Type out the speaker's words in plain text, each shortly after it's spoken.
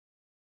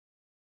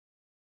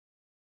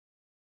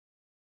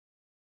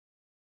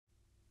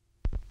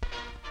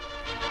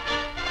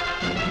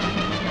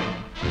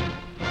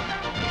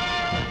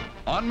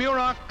On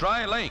Muroc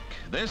Dry Lake,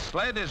 this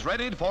sled is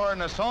readied for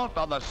an assault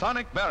on the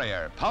sonic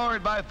barrier.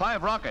 Powered by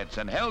 5 rockets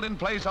and held in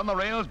place on the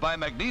rails by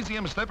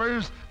magnesium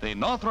slippers, the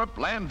Northrop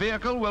land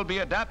vehicle will be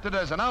adapted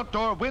as an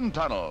outdoor wind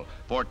tunnel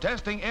for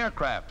testing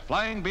aircraft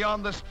flying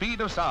beyond the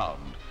speed of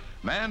sound.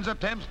 Man's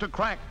attempts to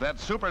crack that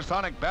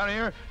supersonic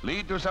barrier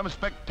lead to some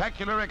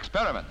spectacular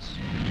experiments.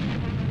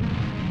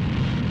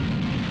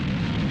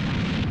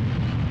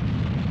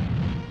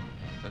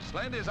 The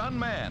sled is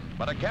unmanned,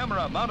 but a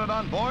camera mounted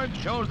on board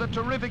shows the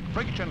terrific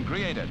friction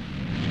created.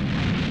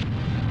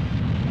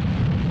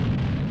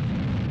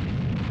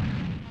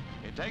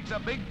 It takes a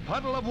big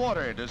puddle of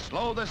water to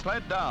slow the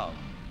sled down.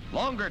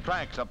 Longer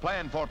tracks are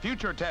planned for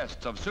future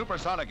tests of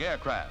supersonic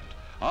aircraft.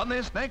 On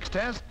this next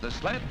test, the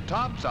sled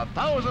tops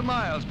 1,000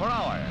 miles per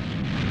hour.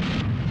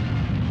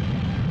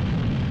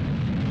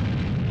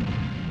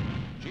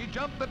 She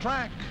jumped the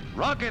track,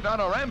 rocket on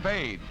a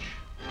rampage.